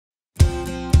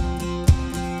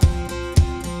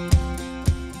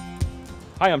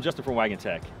Hi, I'm Justin from Wagan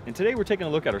Tech, and today we're taking a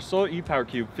look at our Solar E-Power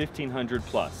Cube 1500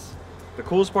 Plus. The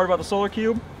coolest part about the Solar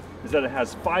Cube is that it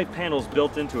has 5 panels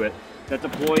built into it that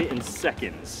deploy in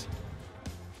seconds.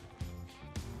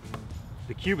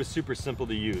 The cube is super simple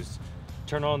to use.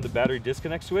 Turn on the battery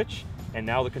disconnect switch, and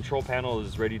now the control panel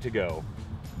is ready to go.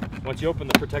 Once you open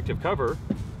the protective cover,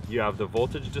 you have the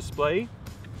voltage display,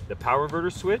 the power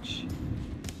inverter switch,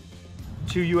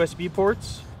 2 USB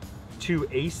ports, 2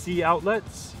 AC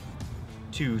outlets,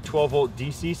 2 12-volt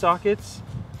DC sockets,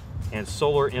 and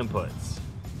solar inputs.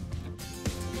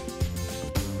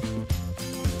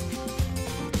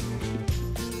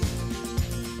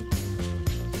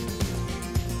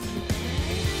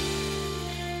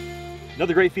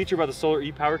 Another great feature about the Solar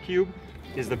E-Power Cube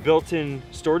is the built-in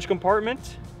storage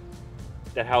compartment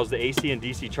that houses the AC and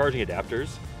DC charging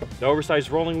adapters, the oversized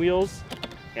rolling wheels,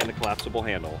 and the collapsible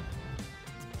handle.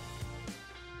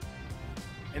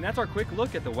 And that's our quick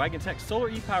look at the Wagan Tech Solar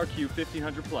E-Power Cube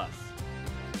 1500 Plus.